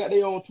 Everybody got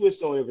their own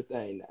twist on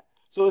everything now.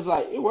 So it's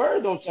like your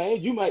word don't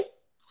change. You might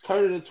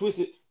turn it and twist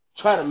it,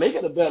 try to make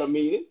it a better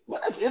meaning,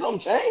 but it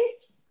don't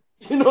change.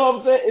 You know what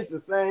I'm saying? It's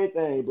the same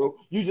thing, bro.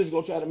 You just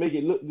gonna try to make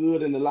it look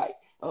good in the light.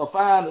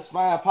 Find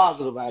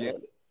positive out of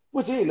it.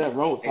 Which ain't nothing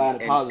wrong with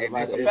finding positive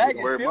out of it. Fact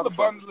is still a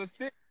bundle of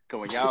sticks.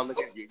 Come on, y'all look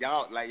at a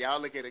girl, be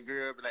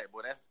like,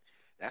 boy,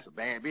 that's a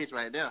bad bitch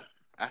right there.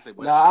 I said,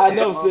 boy, nah, I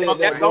never said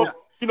that, bro.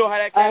 You know how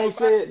that came I ain't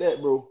said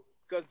that, bro.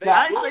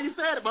 I ain't say you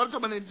said it, but I'm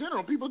talking about in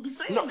general. People be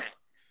saying that.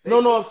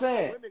 No, I'm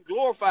saying. Women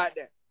glorified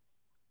that.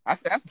 I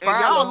said that's fine.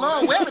 And y'all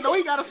love women. Know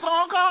he got a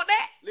song called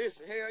that?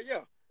 Listen, hell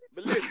yeah.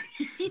 But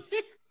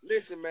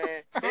listen,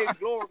 man. They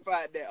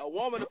glorified that. A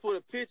woman to put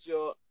a picture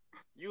up,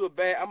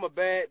 I'm a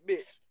bad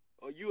bitch.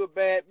 Or you a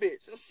bad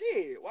bitch. So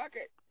shit, why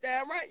can't,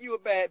 damn right you a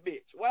bad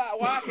bitch. Why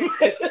I can't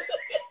say that?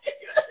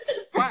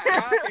 Why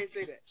I can't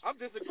say that? I'm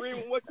just agreeing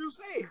with what you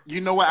said.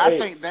 You know what? I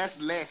think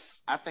that's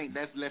less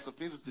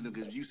offensive to them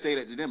because if you say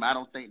that to them, I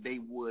don't think they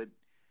would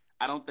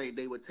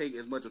take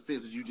as much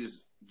offense as you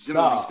just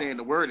generally saying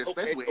the word,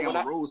 especially with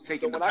Amber Rose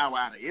taking the power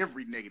out of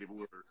every negative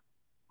word.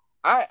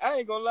 I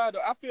ain't gonna lie though.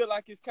 I feel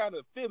like it's kind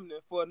of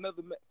feminine for a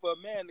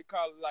man to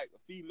call it like a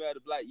female to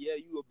be like, yeah,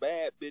 you a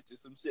bad bitch or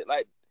some shit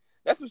like.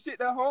 That's some shit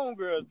that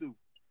homegirls do.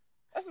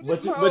 That's some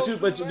shit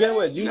but you get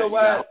what? You know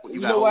why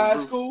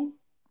it's cool?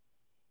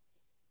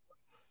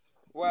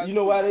 You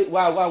know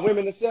why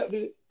women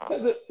accepted it?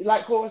 Because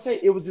like Corey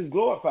said, it was just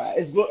glorified.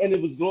 And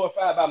it was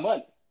glorified by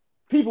money.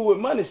 People with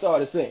money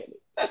started saying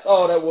it. That's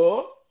all that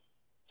was.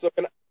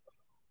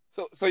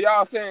 So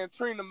y'all saying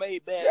Trina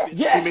made bad bitches?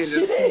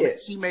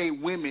 Yes, she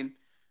made women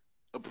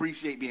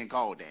appreciate being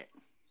called that.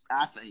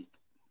 I think.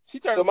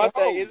 So my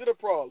thing, is it a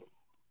problem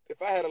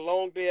if I had a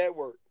long day at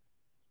work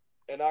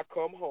and I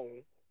come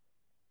home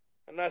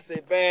and I say,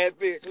 bad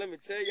bitch, let me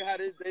tell you how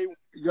this day went.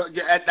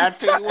 I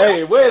tell you what.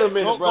 Hey, wait a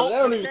minute, brother.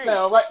 That don't even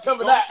sound right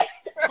coming out.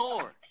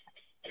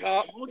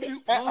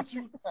 Won't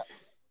you?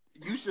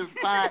 You should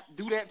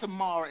do that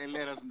tomorrow and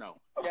let us know.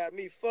 Got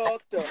me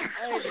fucked up.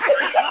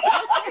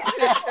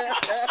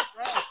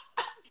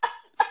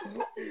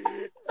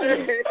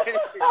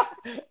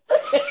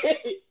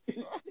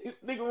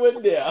 Nigga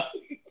went there.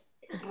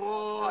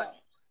 Boy,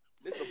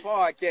 this is a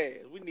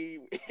podcast. We need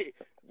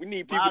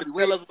people to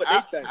tell us what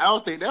they think. I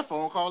don't think that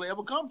phone call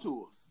ever come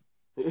to us.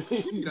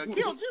 She done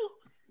killed you.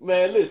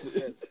 Man,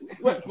 listen.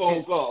 What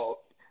phone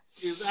call?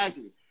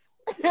 Exactly.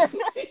 That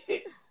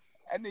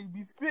nigga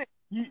be sick.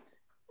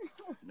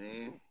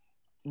 Man.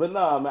 But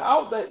nah, man, I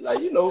don't think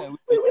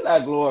we're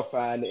not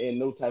glorifying it in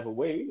no type of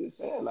way. We're just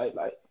saying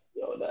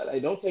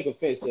don't take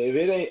offense to it. If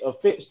it ain't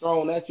offense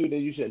thrown at you,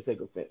 then you shouldn't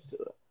take offense to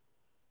it.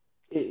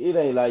 It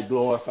ain't like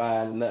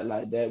glorifying nothing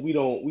like that. We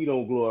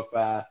don't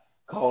glorify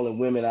calling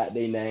women out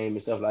their name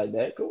and stuff like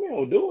that because we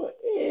don't do it.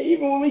 Yeah,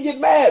 even when we get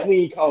mad, we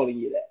ain't calling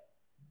you that.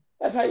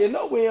 That's how you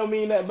know we don't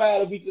mean that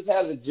bad. If we just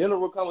have a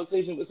general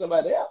conversation with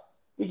somebody else,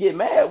 we get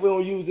mad. We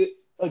don't use it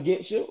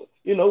against you.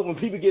 You know, when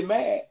people get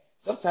mad,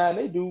 sometimes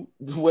they do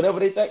whatever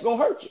they think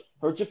gonna hurt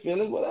your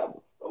feelings, whatever.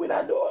 But we're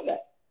not doing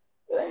that.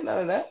 It ain't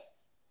none of that.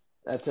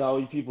 That's all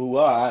you people who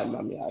are. I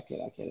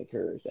can't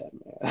encourage that,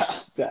 man.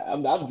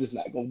 I'm just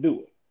not gonna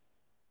do it.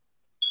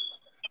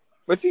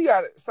 But she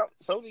got it.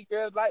 Some these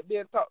girls like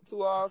being talked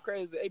to all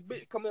crazy. Hey,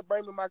 bitch, come here,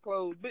 bring me my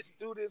clothes. Bitch,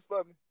 do this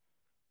for me.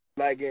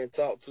 Like getting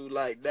talked to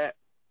like that.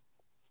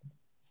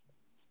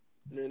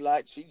 And then,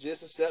 like, she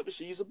just accepted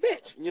she's a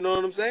bitch. You know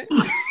what I'm saying?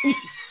 You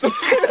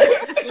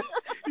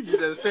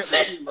just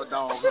accepted she's a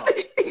dog.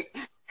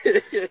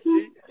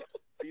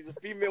 She's a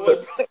female.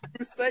 What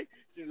you say?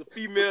 She's a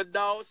female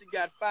dog. She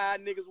got 5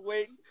 niggas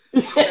waiting.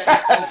 So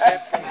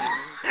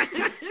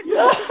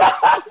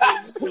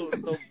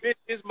bitch,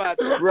 it's my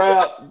turn.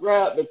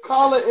 Grab the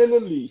collar and the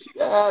leash.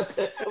 God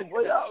damn,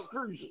 boy, y'all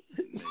crucial.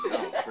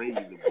 Y'all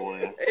crazy,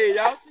 boy. Hey,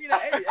 y'all see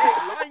that? Hey,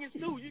 lions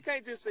too. You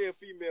can't just say a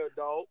female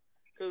dog.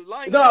 Cause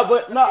like No,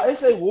 but no, they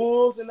say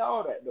wolves and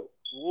all that though.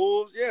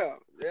 wolves, yeah,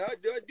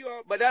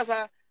 but that's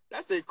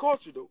their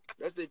culture though.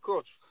 That's their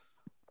culture.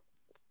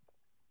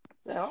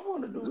 Now I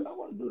want to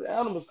do the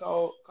animals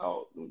call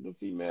the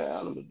female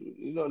animals.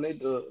 You know, they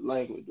the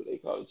language. Do they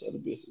call each other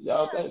bitches?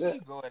 Y'all think that?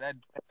 You go at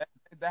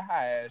that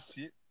high ass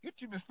shit. What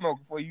you been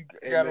smoking before you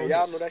Hey, got man, on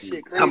y'all here? know that shit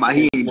Talking crazy. about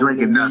he ain't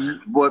drinking nothing.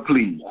 Boy,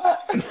 please.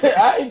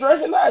 I ain't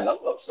drinking nothing. I'm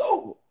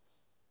sober.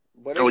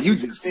 But Oh, that you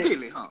shit just is-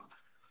 silly, huh?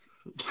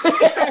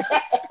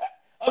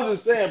 I'm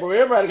just saying, bro.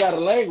 Everybody got a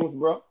language,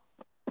 bro.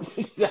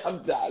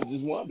 I'm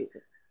just wondering.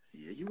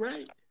 Yeah, you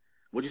right.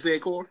 What you say,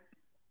 Corey?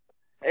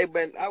 Hey,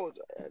 man, I was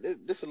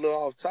this a little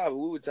off topic.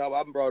 We were talking.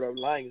 I brought up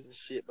lions and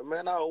shit, but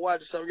man, I was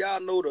watching some. Y'all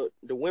know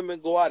the women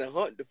go out and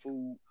hunt the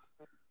food,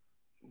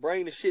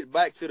 bring the shit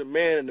back to the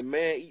man, and the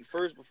man eat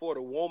first before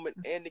the woman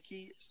and the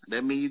kids.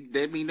 That mean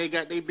they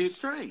got their bitch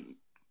trained.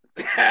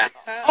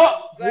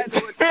 Oh,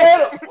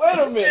 wait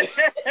a minute.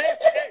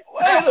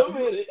 Wait a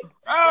minute.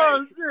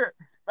 Oh shit!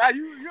 Now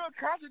you're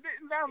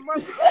contradicting that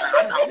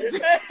motherfucker.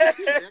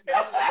 Get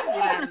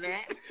out of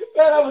that.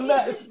 Man, I was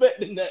not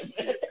expecting that,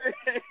 man.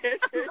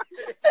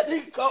 That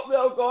nigga caught me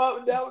on go up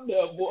and down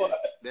there, boy.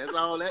 That's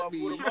all that Put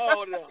means. them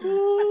all down.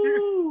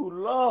 Ooh,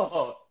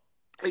 Lord.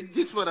 Hey,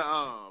 just for the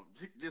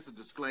just a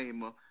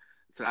disclaimer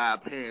to our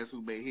parents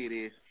who may hear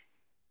this.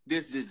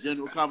 This is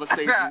general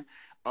conversation.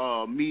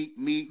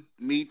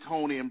 Me,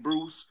 Tony, and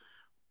Bruce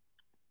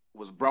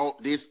was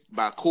brought this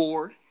by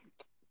Corey.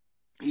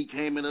 He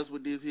came at us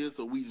with this here,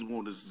 so we just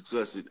want to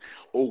discuss it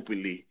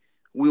openly.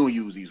 We don't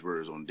use these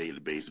words on a daily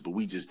basis, but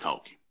we just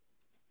talking.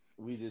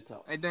 We just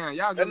talk. Hey, damn,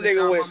 y'all. That gonna let nigga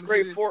y'all went mama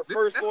straight hear for this?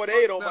 first That's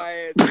 48 on fucked up. my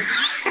ass.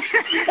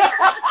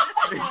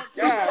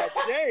 God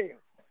damn.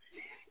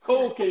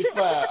 Cocaine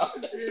file.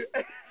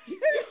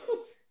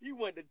 You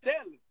went to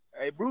tell him.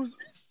 Hey, Bruce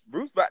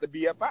about to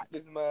be up out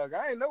this mug.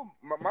 I ain't know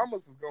my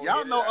mama's was gonna Y'all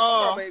hear know, this.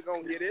 My mama ain't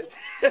gonna hear this.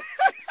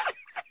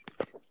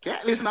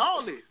 Can't listen to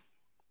all this.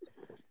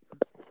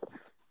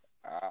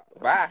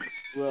 Bye.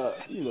 Well,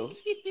 you know.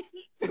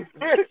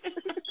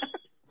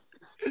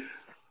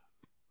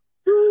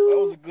 That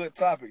was a good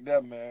topic,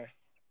 that man.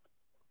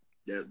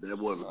 That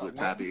was a good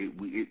topic.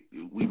 We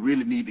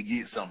really need to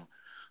get some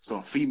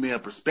female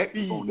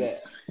perspective on Feedback.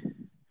 this.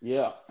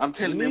 Yeah. I'm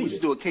telling you, man, we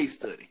should do a case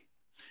study.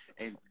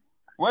 And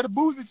Where the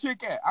boozy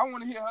chick at? I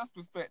want to hear her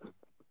perspective.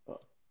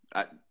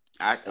 I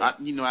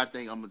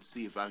think I'm gonna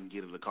see if I can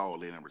get her to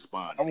call in and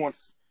respond. I want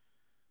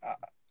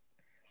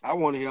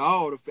to hear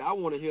all the. I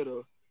want to hear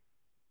the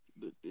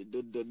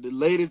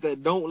ladies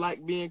that don't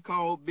like being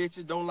called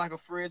bitches, don't like a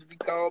friend to be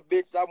called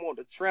bitches. I want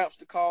the tramps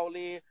to call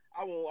in.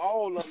 I want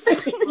all of them.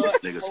 This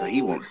nigga say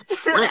he want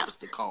traps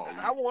to call in.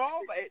 I want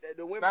all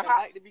the women that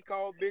like to be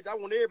called bitch. I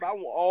want everybody. I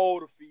want all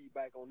the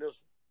feedback on this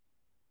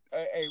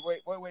one. Hey,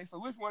 wait. So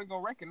which one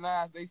gonna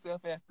recognize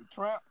themselves as the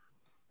tramp?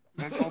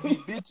 That's gonna be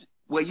bitch.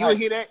 Well, you'll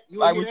hear that.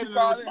 You'll Like hear when that you in the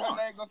call in, her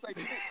name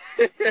response.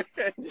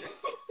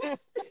 gonna say.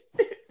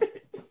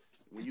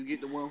 When you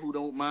get the one who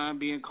don't mind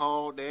being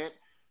called that,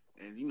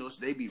 and you know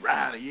so they be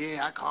riding.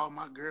 Yeah, I called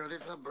my girl.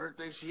 It's her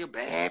birthday. She a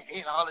bad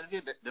and all this.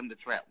 Them the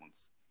trap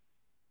ones.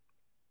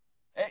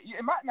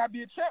 It might not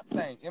be a trap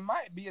thing. It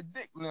might be a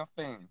dick length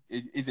thing.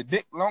 Is your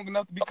dick long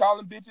enough to be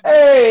calling bitches?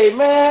 Hey,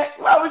 man.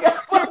 Why we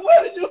got, what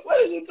are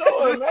you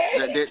doing,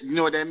 man? You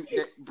know what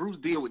that Bruce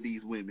deal with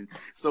these women.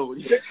 So,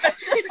 Bruce,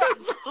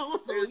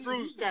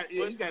 you got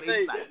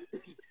insight.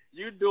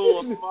 You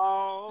doing them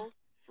all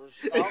for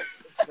stop.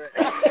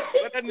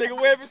 What that nigga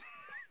Webbers?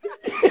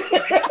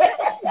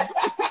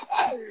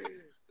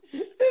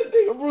 This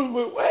nigga Bruce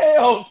went way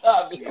on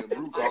top. Yeah,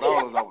 Bruce caught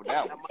all of us over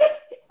that one.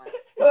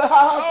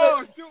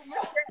 Oh, shoot, man.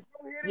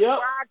 Don't hear this. Yep.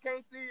 Why I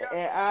can't see y'all?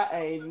 And I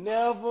ain't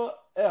never,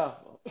 ever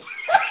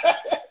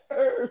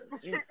heard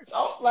you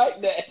talk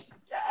like that.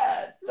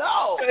 God,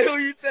 dog. Who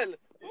you telling?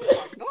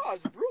 Oh my gosh,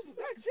 Bruce, is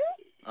that you?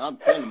 I'm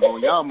telling you, boy,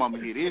 y'all mama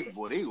hear this,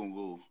 boy, they gonna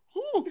go.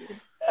 Whoo.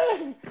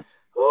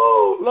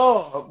 Oh,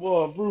 Lord,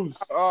 boy, Bruce.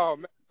 Oh,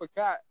 man, I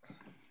forgot.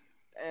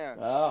 Damn.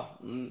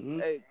 Mm-hmm.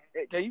 Hey,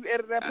 can you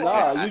edit that part?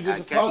 Nah, you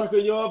just a product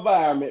of your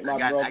environment, my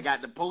brother. I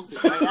got to post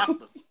it right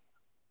after.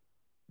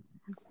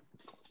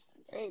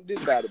 Ain't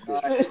this about it,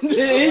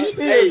 bitch.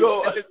 Hey,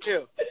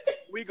 listen,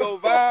 we go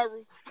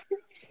viral.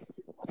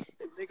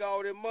 Nigga,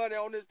 all that money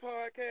on this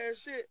podcast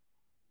shit.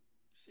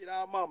 Shit,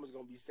 our mama's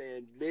gonna be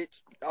saying, bitch,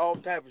 all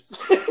type of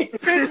shit.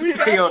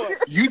 they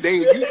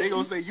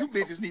gonna say you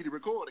bitches need to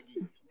record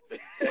again.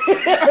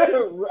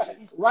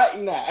 right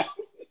now.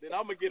 Then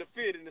I'm gonna get a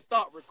fit and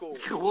stop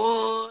recording.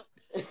 What?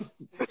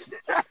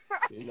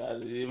 You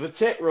know, if a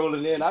check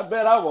rolling in, I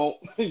bet I won't.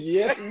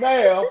 Yes,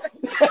 ma'am.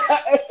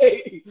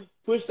 Hey,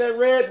 push that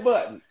red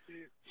button.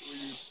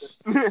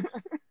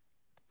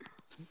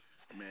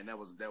 Man, that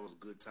was a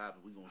good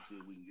topic. We gonna see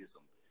if we can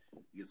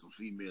get some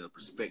female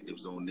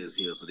perspectives on this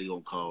here. So they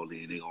gonna call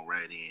in, they gonna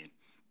write in.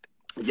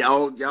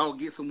 Y'all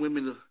get some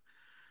women to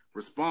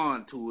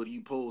respond to it.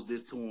 You pose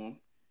this to them.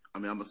 I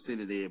mean, I'm gonna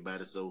send it to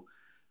everybody so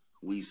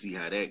we see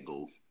how that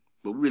go.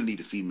 But we really need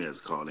the females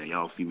to call in.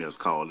 Y'all females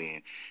call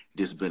in.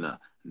 This has been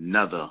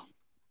another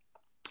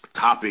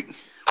topic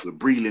with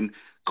Breland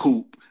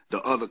Coop,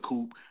 the other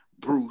Coop,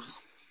 Bruce.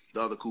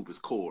 The other Coop is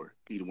Core.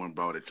 He the one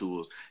brought it to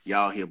us.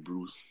 Y'all hear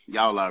Bruce.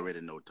 Y'all already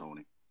know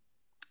Tony.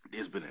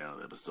 This been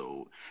another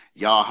episode.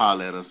 Y'all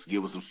holler at us,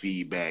 give us some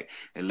feedback,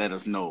 and let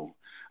us know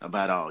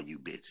about all you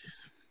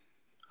bitches.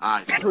 All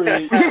right.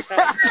 Preach.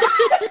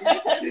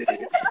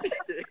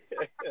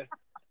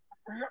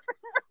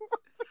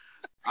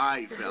 All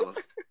right,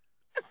 fellas.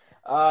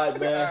 All right,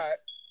 man. All right.